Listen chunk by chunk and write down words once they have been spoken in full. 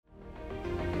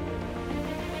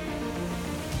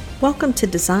Welcome to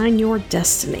Design Your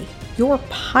Destiny, your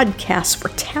podcast for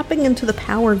tapping into the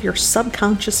power of your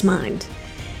subconscious mind.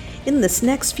 In this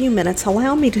next few minutes,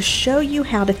 allow me to show you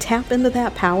how to tap into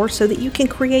that power so that you can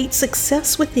create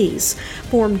success with ease,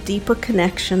 form deeper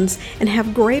connections, and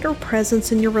have greater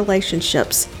presence in your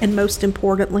relationships, and most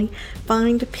importantly,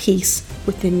 find peace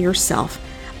within yourself.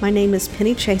 My name is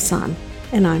Penny Chason,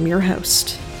 and I'm your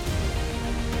host.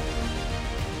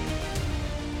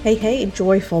 Hey,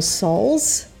 joyful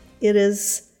souls. It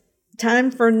is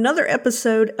time for another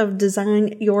episode of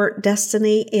Design Your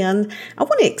Destiny, and I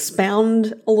want to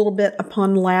expound a little bit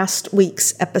upon last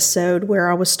week's episode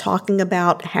where I was talking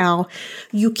about how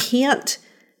you can't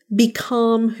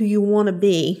become who you want to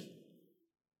be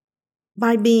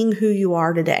by being who you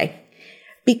are today.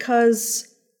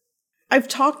 Because I've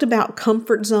talked about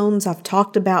comfort zones, I've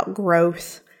talked about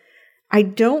growth. I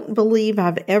don't believe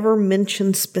I've ever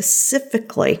mentioned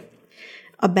specifically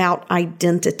about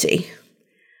identity.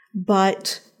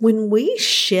 But when we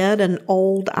shed an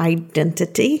old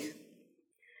identity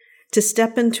to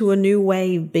step into a new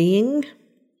way of being,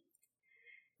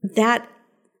 that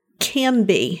can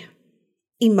be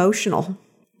emotional.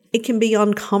 It can be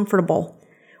uncomfortable.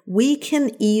 We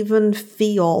can even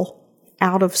feel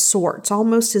out of sorts,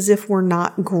 almost as if we're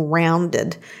not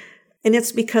grounded. And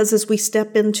it's because as we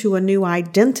step into a new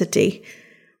identity,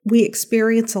 we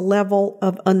experience a level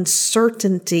of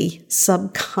uncertainty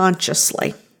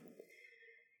subconsciously.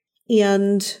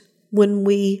 And when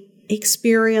we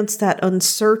experience that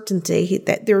uncertainty,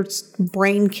 that there's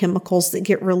brain chemicals that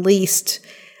get released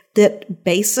that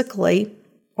basically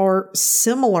are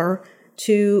similar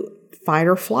to fight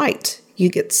or flight. You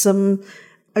get some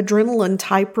adrenaline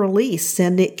type release,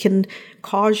 and it can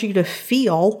cause you to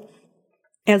feel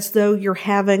as though you're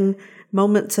having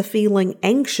moments of feeling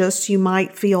anxious. You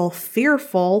might feel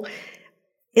fearful.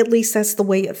 At least that's the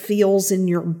way it feels in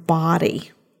your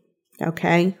body.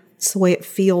 Okay? It's the way it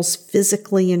feels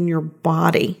physically in your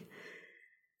body.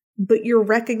 But you're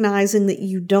recognizing that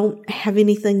you don't have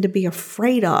anything to be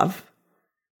afraid of.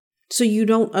 So you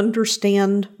don't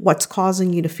understand what's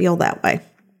causing you to feel that way.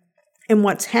 And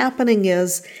what's happening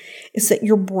is that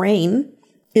your brain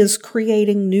is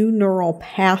creating new neural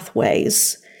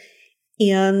pathways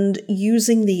and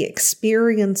using the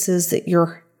experiences that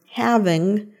you're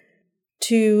having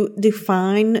to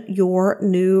define your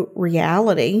new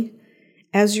reality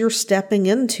as you're stepping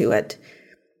into it.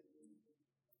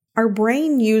 Our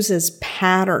brain uses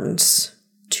patterns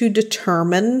to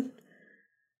determine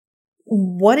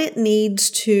what it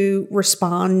needs to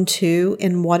respond to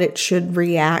and what it should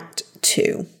react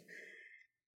to.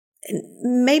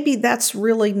 And maybe that's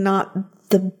really not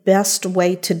the best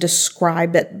way to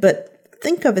describe it, but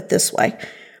think of it this way.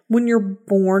 When you're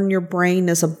born, your brain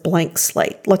is a blank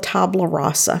slate, la tabla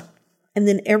rasa. And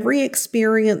then every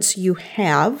experience you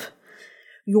have,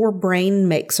 your brain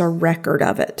makes a record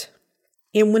of it.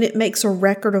 And when it makes a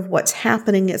record of what's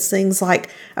happening, it's things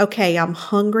like, okay, I'm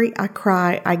hungry, I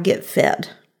cry, I get fed.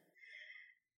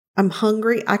 I'm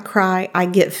hungry, I cry, I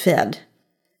get fed.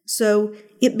 So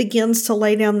it begins to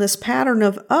lay down this pattern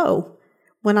of, oh,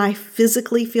 when I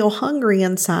physically feel hungry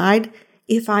inside,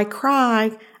 if I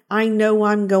cry, I know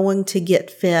I'm going to get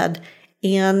fed.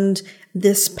 And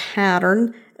this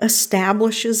pattern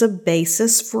establishes a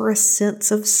basis for a sense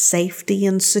of safety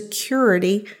and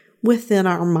security within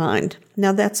our mind.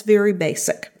 Now, that's very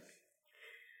basic.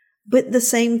 But the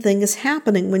same thing is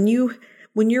happening. When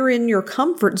you're in your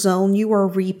comfort zone, you are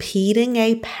repeating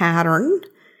a pattern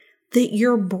that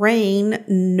your brain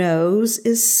knows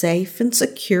is safe and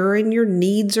secure, and your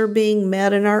needs are being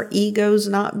met, and our ego's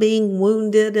not being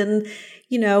wounded, and,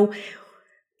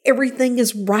 everything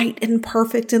is right and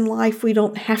perfect in life. We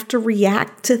don't have to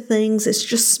react to things. It's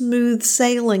just smooth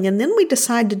sailing. And then we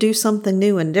decide to do something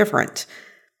new and different.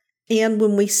 And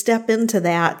when we step into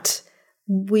that,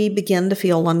 we begin to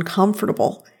feel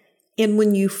uncomfortable. And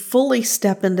when you fully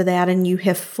step into that and you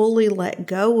have fully let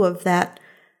go of that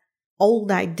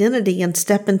old identity and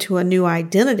step into a new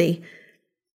identity,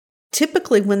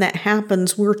 typically when that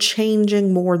happens, we're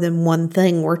changing more than one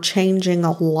thing. We're changing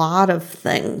a lot of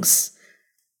things.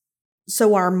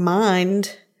 So our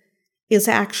mind is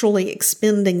actually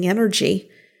expending energy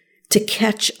to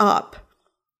catch up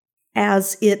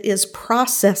as it is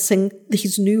processing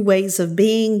these new ways of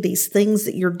being, these things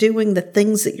that you're doing, the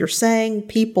things that you're saying,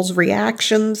 people's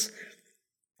reactions.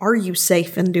 Are you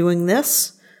safe in doing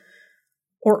this?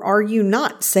 Or are you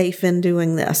not safe in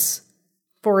doing this?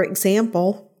 For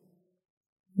example,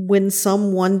 when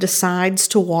someone decides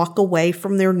to walk away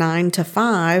from their 9 to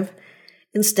 5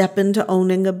 and step into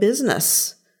owning a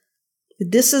business,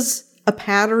 this is a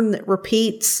pattern that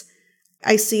repeats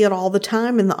I see it all the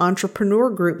time in the entrepreneur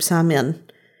groups I'm in.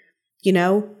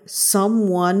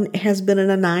 Someone has been in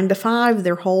a 9-to-5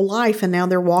 their whole life, and now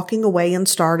they're walking away and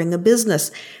starting a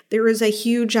business. There is a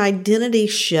huge identity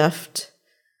shift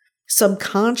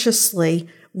subconsciously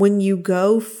when you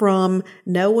go from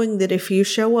knowing that if you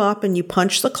show up and you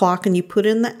punch the clock and you put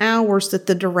in the hours that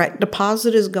the direct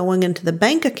deposit is going into the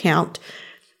bank account,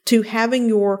 to having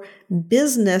your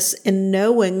business and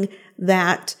knowing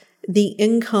that the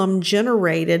income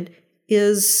generated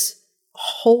is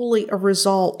wholly a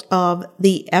result of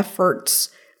the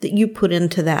efforts that you put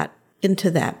into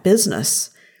that business.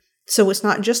 So it's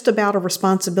not just about a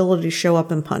responsibility to show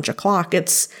up and punch a clock.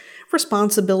 It's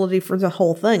responsibility for the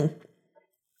whole thing.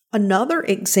 Another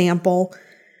example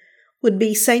would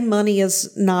be, say money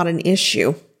is not an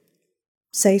issue.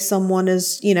 Say someone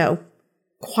is,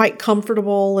 quite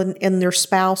comfortable and their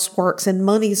spouse works and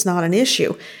money's not an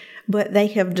issue, but they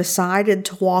have decided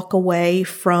to walk away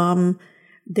from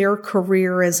their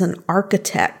career as an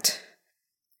architect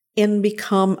and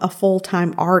become a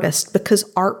full-time artist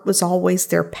because art was always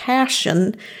their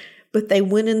passion, but they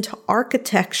went into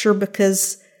architecture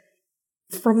because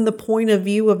from the point of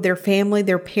view of their family,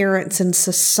 their parents, and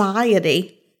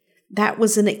society, that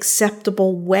was an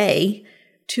acceptable way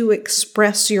to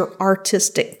express your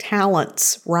artistic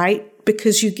talents, right?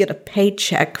 Because you get a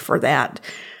paycheck for that.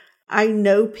 I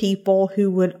know people who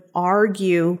would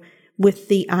argue with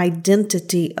the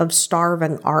identity of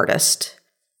starving artist.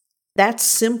 That's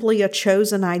simply a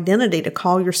chosen identity to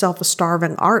call yourself a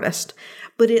starving artist,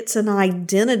 but it's an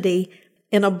identity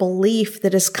and a belief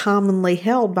that is commonly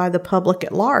held by the public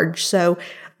at large. So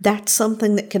that's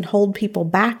something that can hold people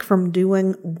back from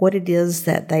doing what it is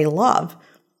that they love.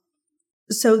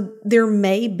 So there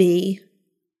may be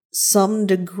some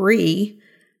degree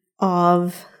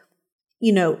of,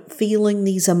 feeling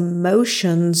these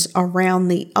emotions around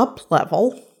the up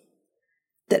level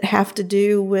that have to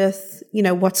do with,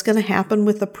 what's going to happen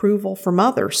with approval from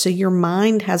others. So your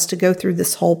mind has to go through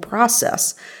this whole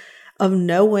process of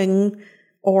knowing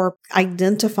or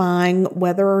identifying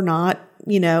whether or not,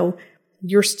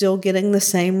 you're still getting the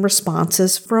same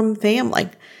responses from family.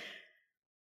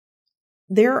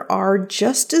 There are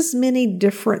just as many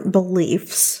different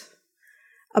beliefs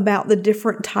about the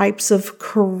different types of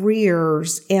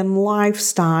careers and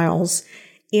lifestyles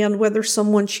and whether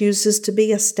someone chooses to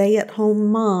be a stay-at-home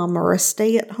mom or a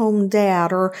stay-at-home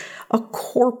dad or a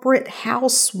corporate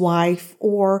housewife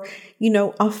or,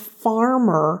 a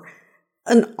farmer,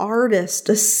 an artist,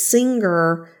 a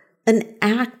singer, an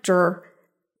actor.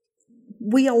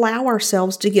 We allow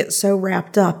ourselves to get so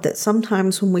wrapped up that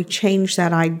sometimes when we change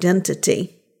that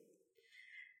identity,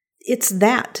 it's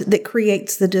that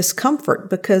creates the discomfort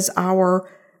because our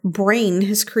brain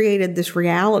has created this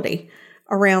reality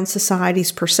around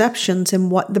society's perceptions and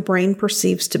what the brain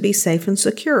perceives to be safe and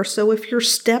secure. So if you're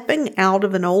stepping out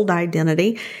of an old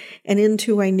identity and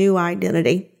into a new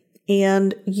identity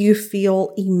and you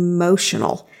feel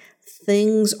emotional,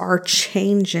 things are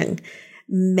changing.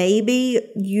 Maybe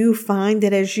you find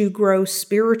that as you grow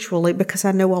spiritually, because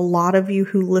I know a lot of you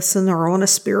who listen are on a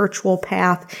spiritual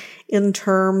path in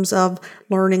terms of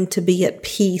learning to be at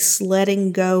peace,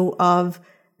 letting go of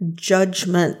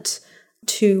judgment,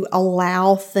 to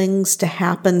allow things to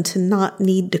happen, to not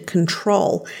need to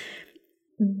control.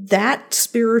 That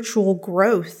spiritual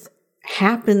growth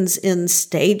happens in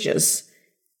stages.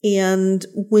 And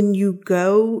when you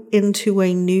go into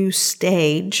a new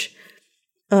stage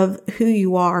of who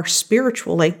you are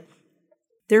spiritually,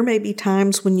 there may be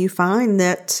times when you find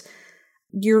that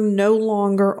you're no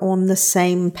longer on the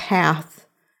same path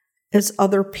as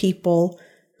other people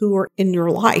who are in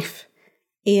your life.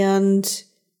 And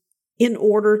in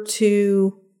order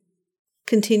to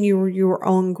continue your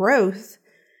own growth,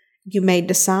 you may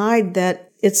decide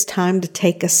that it's time to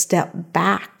take a step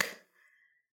back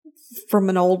from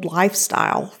an old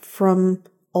lifestyle, from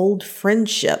old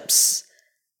friendships.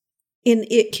 And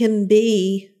it can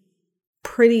be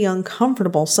pretty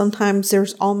uncomfortable. Sometimes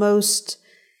it's almost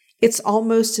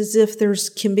as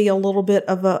if can be a little bit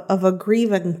of a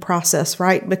grieving process,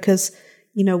 right? Because,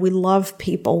 we love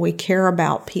people, we care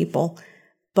about people,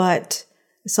 but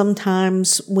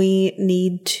sometimes we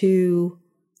need to,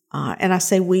 and I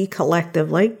say we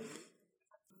collectively,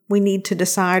 we need to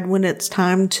decide when it's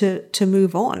time to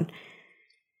move on.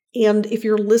 And if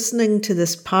you're listening to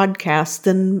this podcast,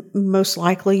 then most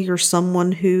likely you're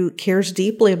someone who cares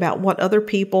deeply about what other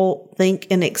people think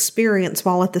and experience,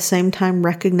 while at the same time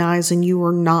recognizing you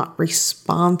are not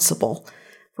responsible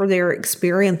for their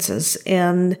experiences.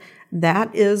 And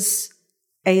that is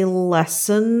a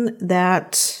lesson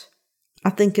that I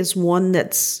think is one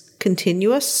that's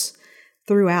continuous,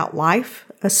 throughout life,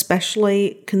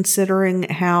 especially considering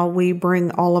how we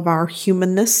bring all of our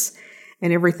humanness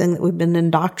and everything that we've been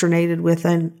indoctrinated with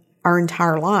in our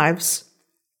entire lives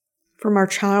from our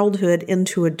childhood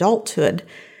into adulthood.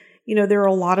 There are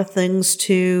a lot of things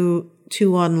to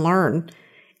unlearn.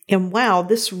 And wow,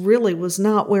 this really was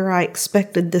not where I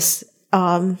expected this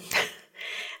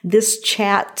this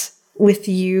chat with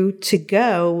you to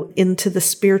go into the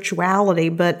spirituality.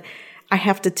 But I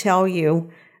have to tell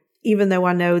you, even though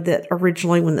I know that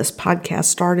originally when this podcast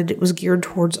started, it was geared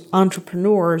towards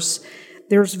entrepreneurs,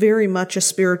 there's very much a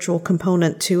spiritual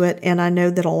component to it. And I know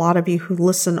that a lot of you who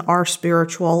listen are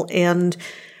spiritual. And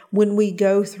when we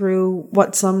go through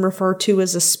what some refer to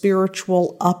as a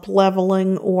spiritual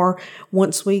up-leveling, or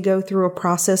once we go through a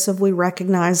process of we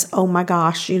recognize, oh my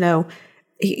gosh,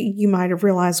 you might have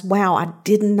realized, wow, I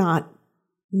did not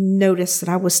notice that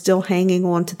I was still hanging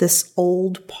on to this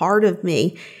old part of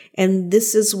me. And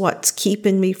this is what's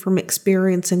keeping me from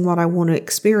experiencing what I want to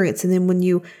experience. And then when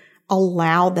you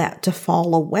allow that to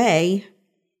fall away,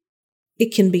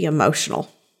 it can be emotional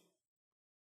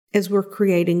as we're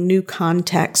creating new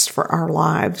context for our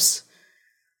lives,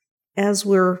 as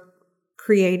we're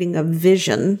creating a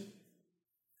vision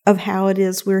of how it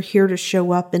is we're here to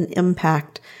show up and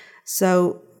impact.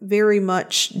 So very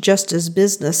much just as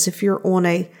business, if you're on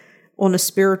a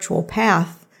spiritual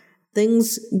path,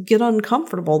 things get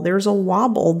uncomfortable. There's a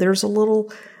wobble. There's a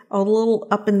little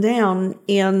up and down.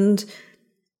 And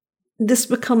this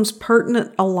becomes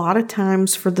pertinent a lot of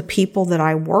times for the people that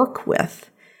I work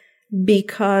with,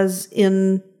 because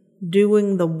in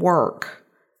doing the work,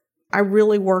 I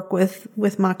really work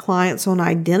with my clients on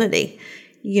identity.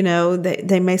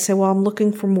 They may say, well, I'm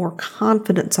looking for more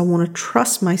confidence. I want to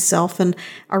trust myself. And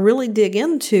I really dig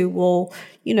into, well,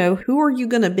 who are you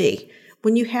going to be?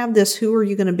 When you have this, who are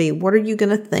you going to be? What are you going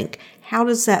to think? How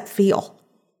does that feel?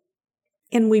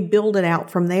 And we build it out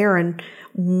from there. And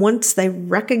once they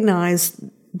recognize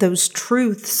those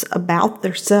truths about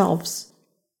themselves,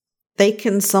 they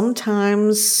can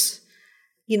sometimes,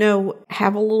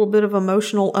 have a little bit of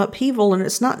emotional upheaval. And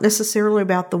it's not necessarily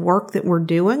about the work that we're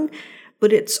doing,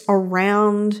 but it's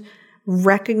around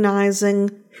recognizing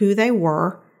who they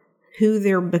were, who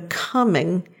they're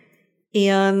becoming,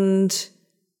 and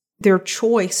their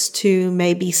choice to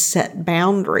maybe set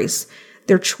boundaries,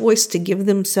 their choice to give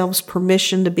themselves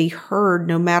permission to be heard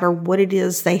no matter what it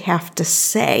is they have to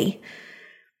say.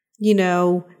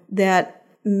 That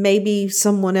maybe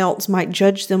someone else might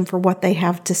judge them for what they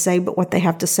have to say, but what they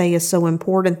have to say is so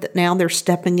important that now they're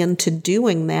stepping into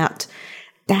doing that.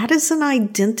 That is an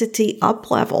identity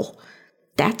up level.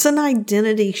 That's an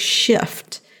identity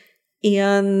shift.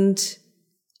 And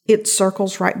it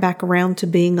circles right back around to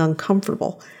being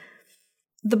uncomfortable.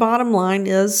 The bottom line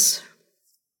is,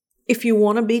 if you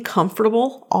want to be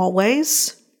comfortable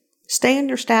always, stay in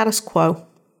your status quo.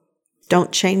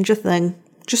 Don't change a thing.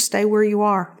 Just stay where you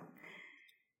are.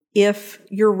 If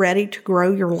you're ready to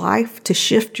grow your life, to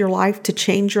shift your life, to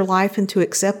change your life, and to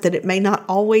accept that it may not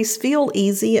always feel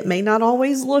easy, it may not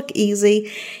always look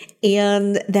easy,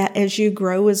 and that as you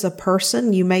grow as a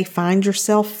person, you may find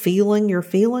yourself feeling your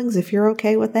feelings. If you're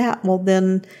okay with that, well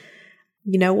then,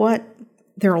 you know what?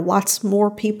 There are lots more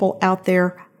people out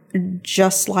there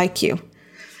just like you.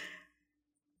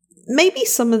 Maybe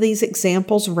some of these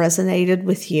examples resonated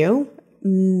with you.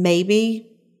 Maybe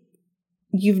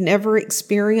you've never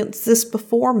experienced this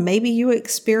before. Maybe you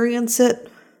experience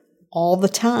it all the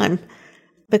time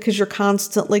because you're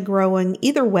constantly growing.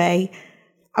 Either way,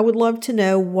 I would love to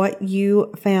know what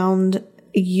you found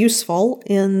useful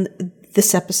in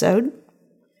this episode.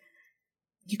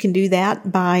 You can do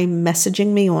that by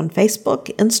messaging me on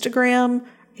Facebook, Instagram,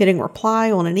 hitting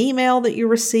reply on an email that you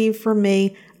receive from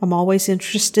me. I'm always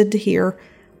interested to hear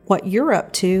what you're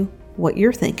up to, what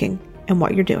you're thinking, and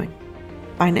what you're doing.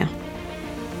 Bye now.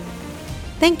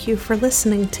 Thank you for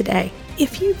listening today.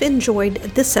 If you've enjoyed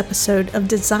this episode of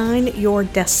Design Your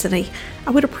Destiny,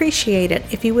 I would appreciate it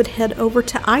if you would head over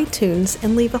to iTunes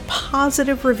and leave a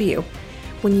positive review.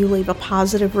 When you leave a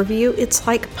positive review, it's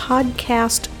like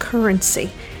podcast currency,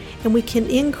 and we can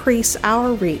increase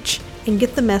our reach and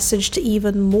get the message to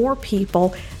even more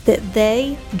people that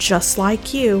they, just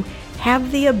like you,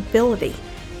 have the ability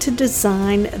to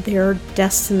design their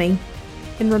destiny.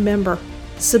 And remember,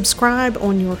 subscribe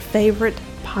on your favorite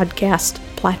podcast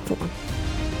platform.